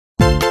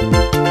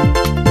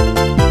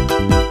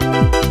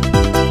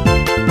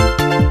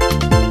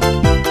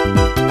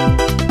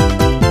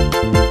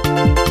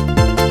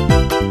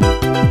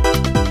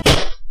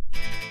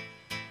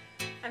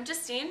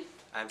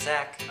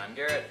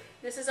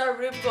This is our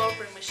Rube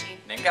Goldberg machine.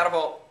 Name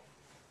Catapult.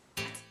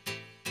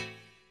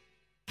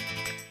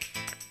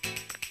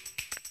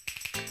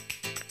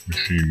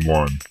 Machine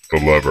 1, the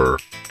lever.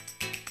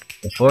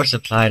 The force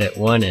applied at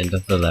one end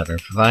of the lever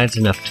provides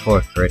enough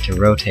torque for it to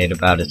rotate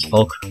about its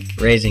fulcrum,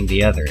 raising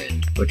the other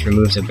end, which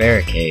removes a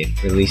barricade,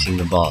 releasing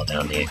the ball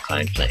down the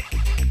inclined plane.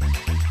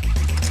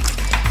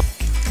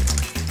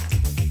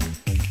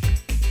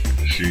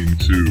 Machine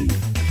 2,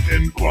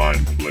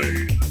 inclined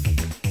plane.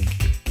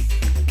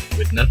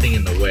 With nothing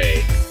in the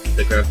way,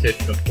 the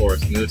gravitational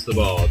force moves the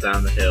ball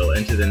down the hill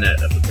into the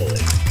net of the pulley.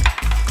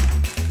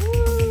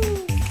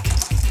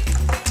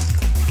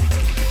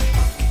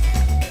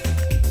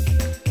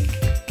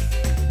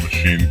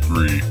 Machine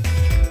 3,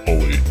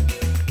 pulley.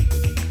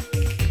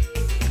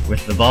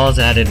 With the ball's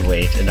added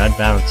weight, an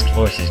unbalanced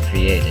force is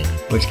created,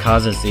 which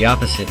causes the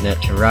opposite net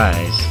to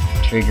rise,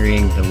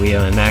 triggering the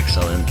wheel and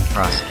axle in the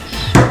process.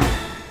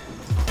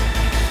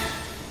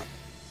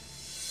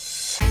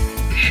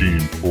 Machine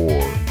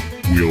 4,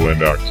 wheel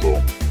and axle.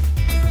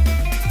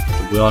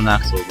 The wheel and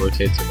axle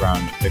rotates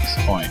around a fixed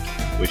point,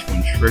 which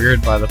when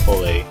triggered by the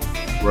pulley,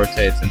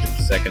 rotates into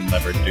the second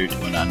lever due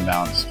to an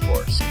unbalanced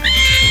force.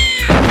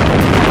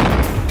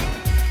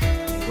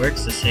 It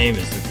works the same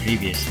as the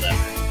previous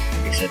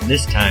lever, except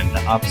this time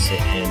the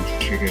opposite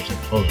end triggers a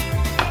pulley.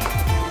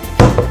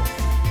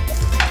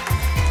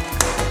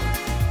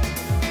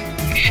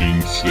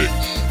 Machine 6,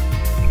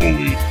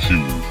 pulley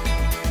 2.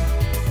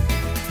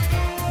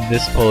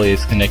 This pulley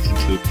is connected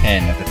to a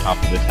pin at the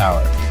top of the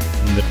tower.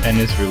 When the pin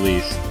is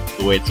released,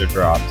 the weights are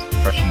dropped,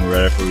 crushing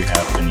whatever we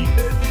have beneath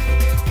it.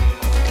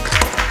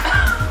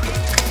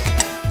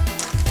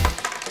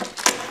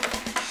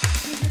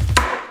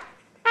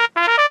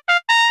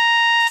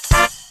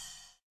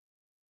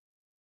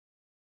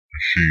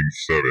 Machine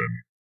 7,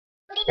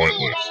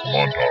 pointless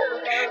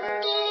montage.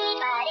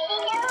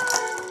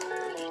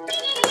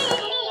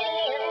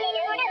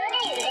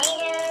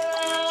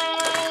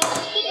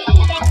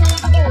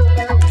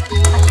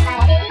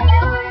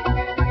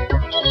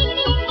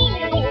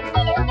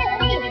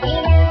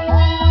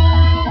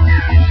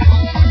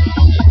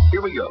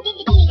 Here we go.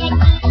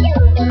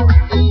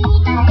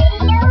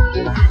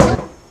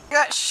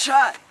 Got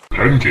shot.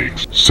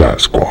 Pancakes,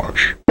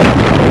 Sasquatch.